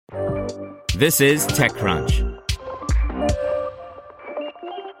This is TechCrunch.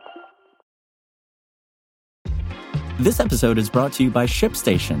 This episode is brought to you by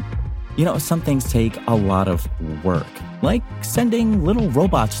ShipStation. You know, some things take a lot of work, like sending little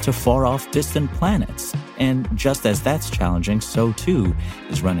robots to far-off distant planets. And just as that's challenging, so too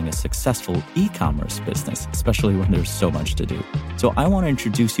is running a successful e-commerce business, especially when there's so much to do. So I want to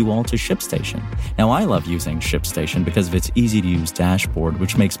introduce you all to ShipStation. Now, I love using ShipStation because of its easy-to-use dashboard,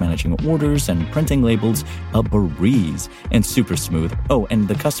 which makes managing orders and printing labels a breeze and super smooth. Oh, and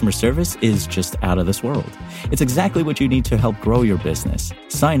the customer service is just out of this world. It's exactly what you need to help grow your business.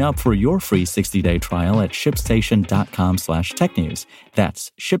 Sign up for your free 60-day trial at shipstation.com/technews.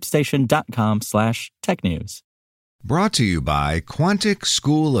 That's shipstation.com/technews. Brought to you by Quantic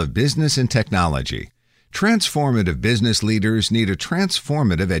School of Business and Technology. Transformative business leaders need a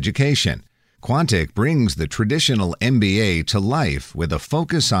transformative education. Quantic brings the traditional MBA to life with a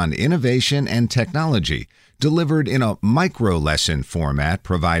focus on innovation and technology, delivered in a micro-lesson format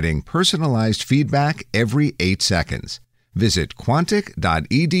providing personalized feedback every 8 seconds. Visit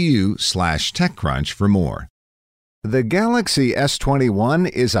quantic.edu/TechCrunch for more. The Galaxy S21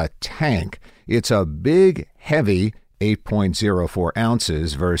 is a tank. It's a big, heavy 8.04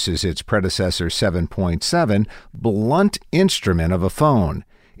 ounces versus its predecessor 7.7 blunt instrument of a phone.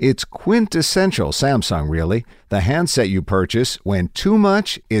 It's quintessential Samsung, really. The handset you purchase when too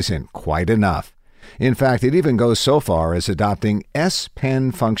much isn't quite enough. In fact, it even goes so far as adopting S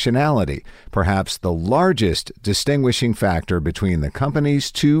Pen functionality, perhaps the largest distinguishing factor between the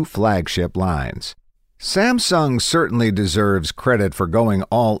company's two flagship lines. Samsung certainly deserves credit for going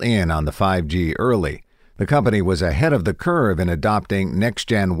all in on the 5G early. The company was ahead of the curve in adopting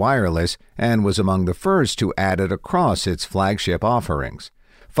next-gen wireless and was among the first to add it across its flagship offerings.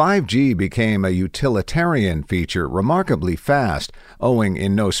 5G became a utilitarian feature remarkably fast, owing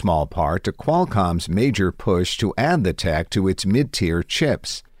in no small part to Qualcomm's major push to add the tech to its mid-tier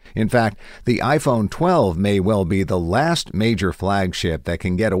chips. In fact, the iPhone 12 may well be the last major flagship that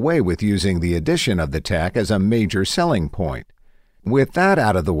can get away with using the addition of the tech as a major selling point. With that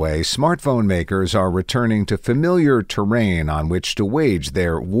out of the way, smartphone makers are returning to familiar terrain on which to wage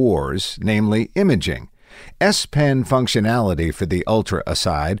their wars, namely imaging. S Pen functionality for the Ultra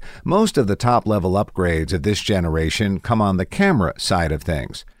aside, most of the top-level upgrades of this generation come on the camera side of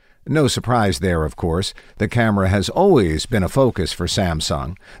things. No surprise there, of course. The camera has always been a focus for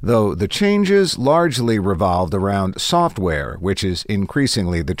Samsung, though the changes largely revolved around software, which is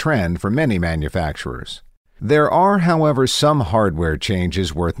increasingly the trend for many manufacturers. There are, however, some hardware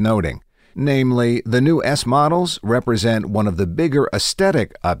changes worth noting. Namely, the new S models represent one of the bigger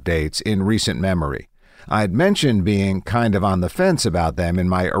aesthetic updates in recent memory. I'd mentioned being kind of on the fence about them in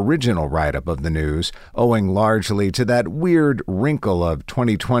my original write-up of the news, owing largely to that weird wrinkle of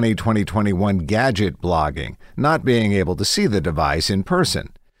 2020-2021 gadget blogging, not being able to see the device in person.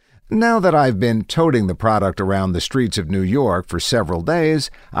 Now that I've been toting the product around the streets of New York for several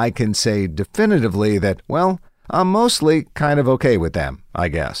days, I can say definitively that, well, I'm mostly kind of okay with them, I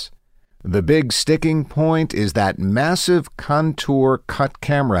guess. The big sticking point is that massive contour cut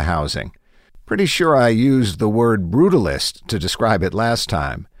camera housing. Pretty sure I used the word brutalist to describe it last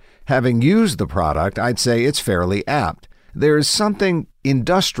time. Having used the product, I'd say it's fairly apt. There's something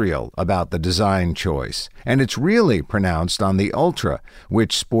industrial about the design choice, and it's really pronounced on the Ultra,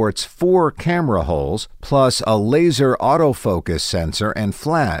 which sports 4 camera holes plus a laser autofocus sensor and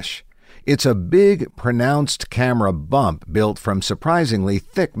flash. It's a big, pronounced camera bump built from surprisingly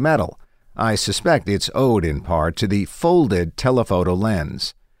thick metal. I suspect it's owed in part to the folded telephoto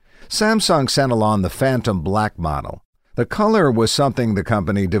lens. Samsung sent along the Phantom Black model. The color was something the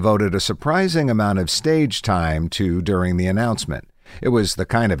company devoted a surprising amount of stage time to during the announcement. It was the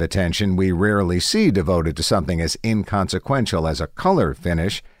kind of attention we rarely see devoted to something as inconsequential as a color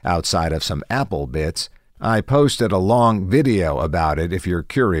finish outside of some Apple bits. I posted a long video about it if you're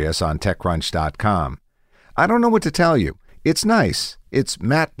curious on TechCrunch.com. I don't know what to tell you. It's nice. It's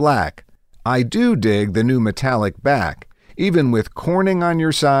matte black. I do dig the new metallic back. Even with Corning on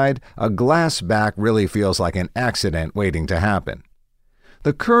your side, a glass back really feels like an accident waiting to happen.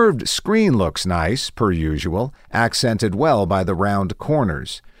 The curved screen looks nice, per usual, accented well by the round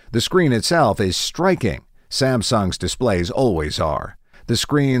corners. The screen itself is striking. Samsung's displays always are. The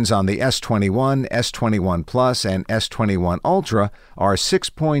screens on the S21, S21 Plus, and S21 Ultra are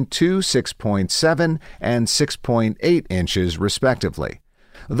 6.2, 6.7, and 6.8 inches respectively.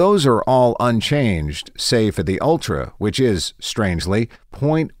 Those are all unchanged, save for the Ultra, which is, strangely,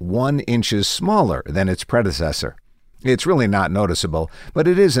 0.1 inches smaller than its predecessor. It's really not noticeable, but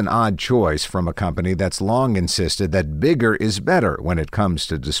it is an odd choice from a company that's long insisted that bigger is better when it comes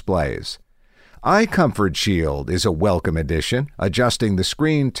to displays. Eye Comfort Shield is a welcome addition, adjusting the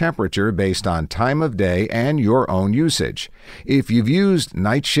screen temperature based on time of day and your own usage. If you've used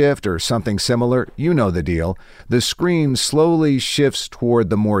Night Shift or something similar, you know the deal. The screen slowly shifts toward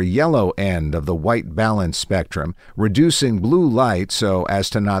the more yellow end of the white balance spectrum, reducing blue light so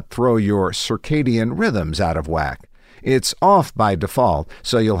as to not throw your circadian rhythms out of whack. It's off by default,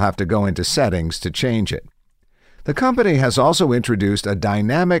 so you'll have to go into settings to change it. The company has also introduced a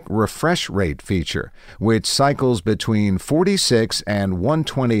dynamic refresh rate feature, which cycles between 46 and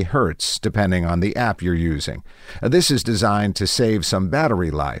 120 Hz depending on the app you're using. This is designed to save some battery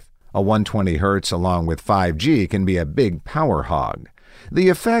life. A 120 Hz along with 5G can be a big power hog. The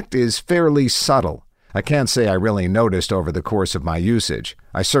effect is fairly subtle. I can't say I really noticed over the course of my usage.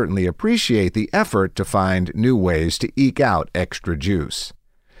 I certainly appreciate the effort to find new ways to eke out extra juice.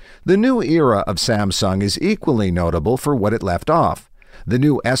 The new era of Samsung is equally notable for what it left off. The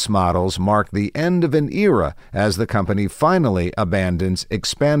new S models mark the end of an era as the company finally abandons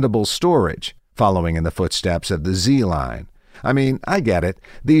expandable storage, following in the footsteps of the Z line. I mean, I get it.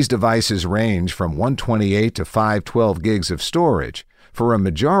 These devices range from 128 to 512 gigs of storage. For a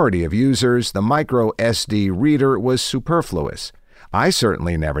majority of users, the micro SD reader was superfluous. I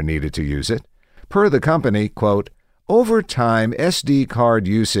certainly never needed to use it. Per the company, quote, "Over time, SD card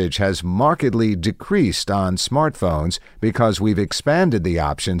usage has markedly decreased on smartphones because we've expanded the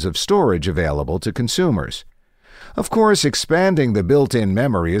options of storage available to consumers. Of course, expanding the built-in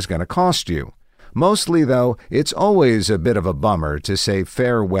memory is going to cost you. Mostly, though, it's always a bit of a bummer to say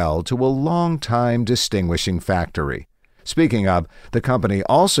farewell to a long-time distinguishing factory. Speaking of, the company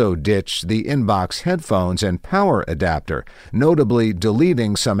also ditched the inbox headphones and power adapter, notably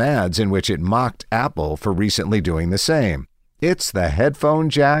deleting some ads in which it mocked Apple for recently doing the same. It's the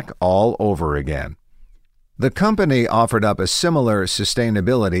headphone jack all over again. The company offered up a similar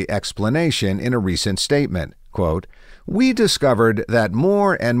sustainability explanation in a recent statement. Quote, "We discovered that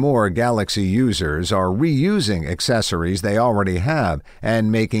more and more Galaxy users are reusing accessories they already have and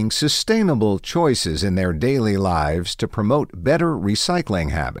making sustainable choices in their daily lives to promote better recycling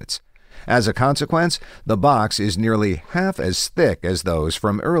habits. As a consequence, the box is nearly half as thick as those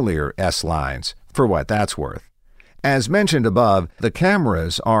from earlier S lines, for what that's worth." As mentioned above, the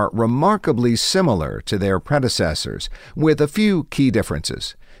cameras are remarkably similar to their predecessors, with a few key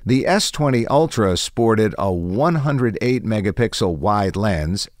differences. The S20 Ultra sported a 108-megapixel wide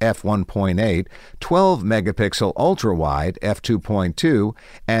lens, f1.8, 12-megapixel ultra-wide, f2.2,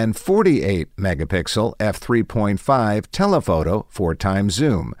 and 48-megapixel, f3.5 telephoto 4x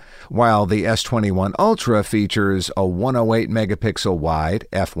zoom, while the S21 Ultra features a 108-megapixel wide,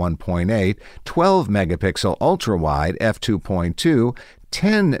 f1.8, 12-megapixel ultra-wide, f2.2,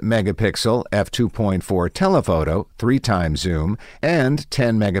 10-megapixel f2.4 telephoto 3x zoom, and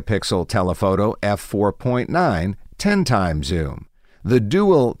 10-megapixel telephoto f4.9 10x zoom. The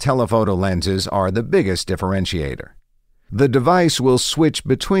dual telephoto lenses are the biggest differentiator. The device will switch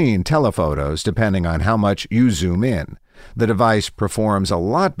between telephotos depending on how much you zoom in. The device performs a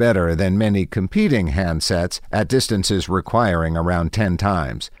lot better than many competing handsets at distances requiring around 10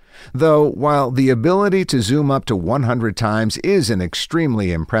 times. Though, while the ability to zoom up to 100 times is an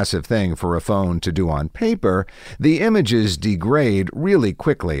extremely impressive thing for a phone to do on paper, the images degrade really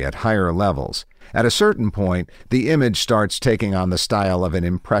quickly at higher levels. At a certain point, the image starts taking on the style of an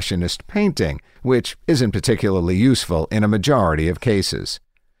impressionist painting, which isn't particularly useful in a majority of cases.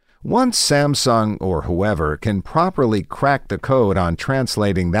 Once Samsung or whoever can properly crack the code on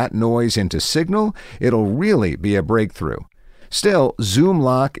translating that noise into signal, it'll really be a breakthrough. Still, Zoom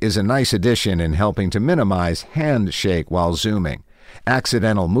Lock is a nice addition in helping to minimize hand shake while zooming.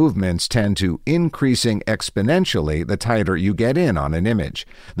 Accidental movements tend to increasing exponentially the tighter you get in on an image.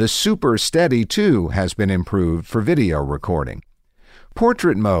 The Super Steady 2 has been improved for video recording.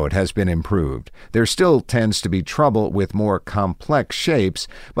 Portrait mode has been improved. There still tends to be trouble with more complex shapes,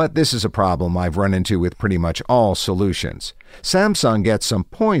 but this is a problem I've run into with pretty much all solutions. Samsung gets some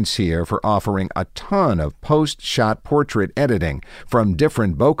points here for offering a ton of post-shot portrait editing, from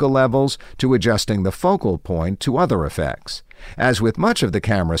different bokeh levels to adjusting the focal point to other effects. As with much of the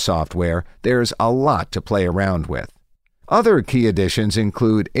camera software, there's a lot to play around with. Other key additions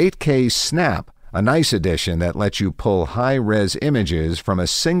include 8K Snap, a nice addition that lets you pull high-res images from a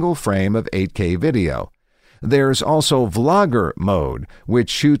single frame of 8K video. There's also Vlogger mode, which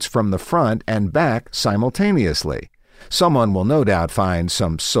shoots from the front and back simultaneously. Someone will no doubt find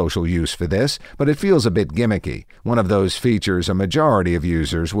some social use for this, but it feels a bit gimmicky, one of those features a majority of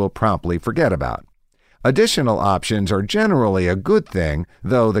users will promptly forget about. Additional options are generally a good thing,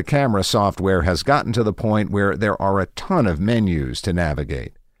 though the camera software has gotten to the point where there are a ton of menus to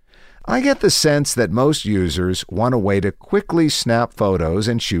navigate. I get the sense that most users want a way to quickly snap photos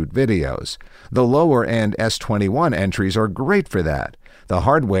and shoot videos. The lower-end S21 entries are great for that. The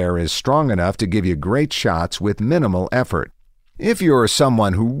hardware is strong enough to give you great shots with minimal effort. If you're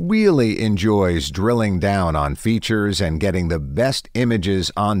someone who really enjoys drilling down on features and getting the best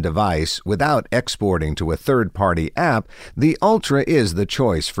images on device without exporting to a third-party app, the Ultra is the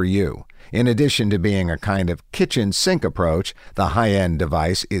choice for you. In addition to being a kind of kitchen sink approach, the high-end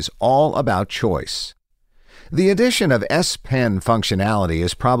device is all about choice. The addition of S Pen functionality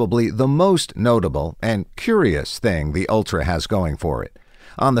is probably the most notable and curious thing the Ultra has going for it.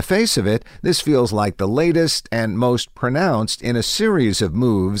 On the face of it, this feels like the latest and most pronounced in a series of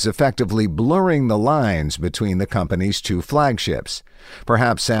moves effectively blurring the lines between the company's two flagships.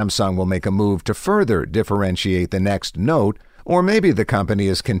 Perhaps Samsung will make a move to further differentiate the next Note, or maybe the company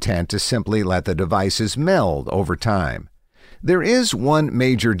is content to simply let the devices meld over time. There is one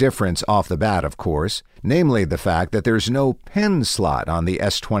major difference off the bat, of course, namely the fact that there's no pen slot on the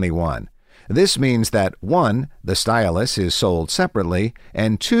S21. This means that 1. The stylus is sold separately,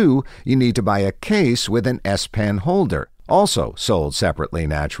 and 2. You need to buy a case with an S Pen holder, also sold separately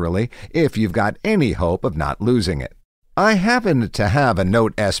naturally, if you've got any hope of not losing it. I happened to have a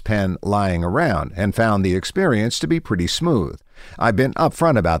Note S Pen lying around and found the experience to be pretty smooth. I've been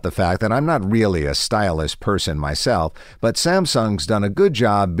upfront about the fact that I'm not really a stylus person myself, but Samsung's done a good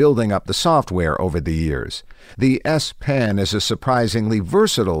job building up the software over the years. The S Pen is a surprisingly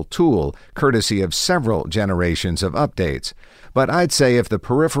versatile tool, courtesy of several generations of updates. But I'd say if the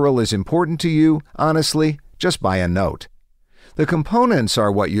peripheral is important to you, honestly, just buy a Note. The components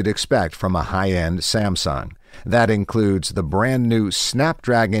are what you'd expect from a high-end Samsung. That includes the brand new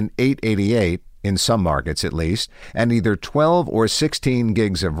Snapdragon 888, in some markets at least, and either 12 or 16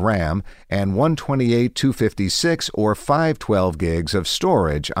 gigs of RAM and 128, 256, or 512 gigs of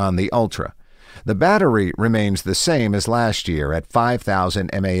storage on the Ultra. The battery remains the same as last year at 5,000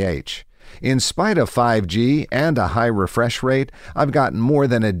 mAh. In spite of 5G and a high refresh rate, I've gotten more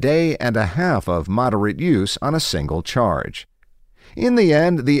than a day and a half of moderate use on a single charge. In the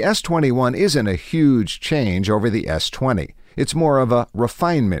end, the S21 isn't a huge change over the S20. It's more of a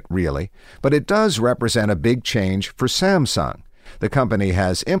refinement, really, but it does represent a big change for Samsung. The company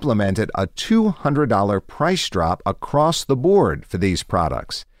has implemented a $200 price drop across the board for these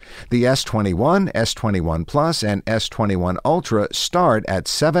products. The S21, S21 Plus, and S21 Ultra start at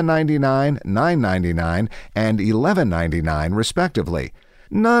 $799, $999, and $1199 respectively.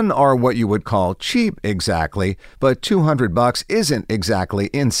 None are what you would call cheap exactly, but $200 isn't exactly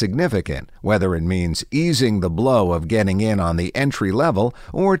insignificant, whether it means easing the blow of getting in on the entry level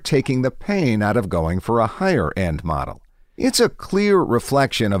or taking the pain out of going for a higher-end model. It's a clear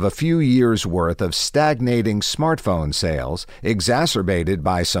reflection of a few years' worth of stagnating smartphone sales, exacerbated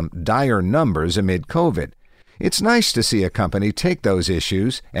by some dire numbers amid COVID. It's nice to see a company take those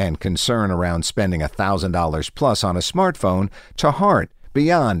issues and concern around spending $1,000 plus on a smartphone to heart,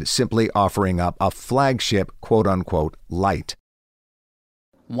 beyond simply offering up a flagship quote-unquote light.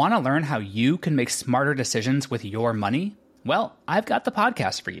 Want to learn how you can make smarter decisions with your money? Well, I've got the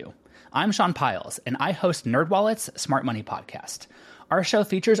podcast for you. I'm Sean Piles, and I host NerdWallet's Smart Money Podcast. Our show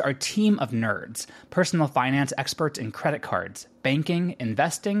features our team of nerds, personal finance experts in credit cards, banking,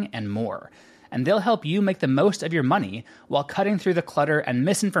 investing, and more. And they'll help you make the most of your money while cutting through the clutter and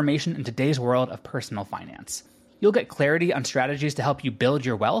misinformation in today's world of personal finance. You'll get clarity on strategies to help you build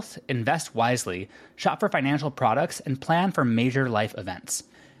your wealth, invest wisely, shop for financial products, and plan for major life events.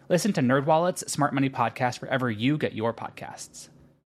 Listen to NerdWallet's Smart Money Podcast wherever you get your podcasts.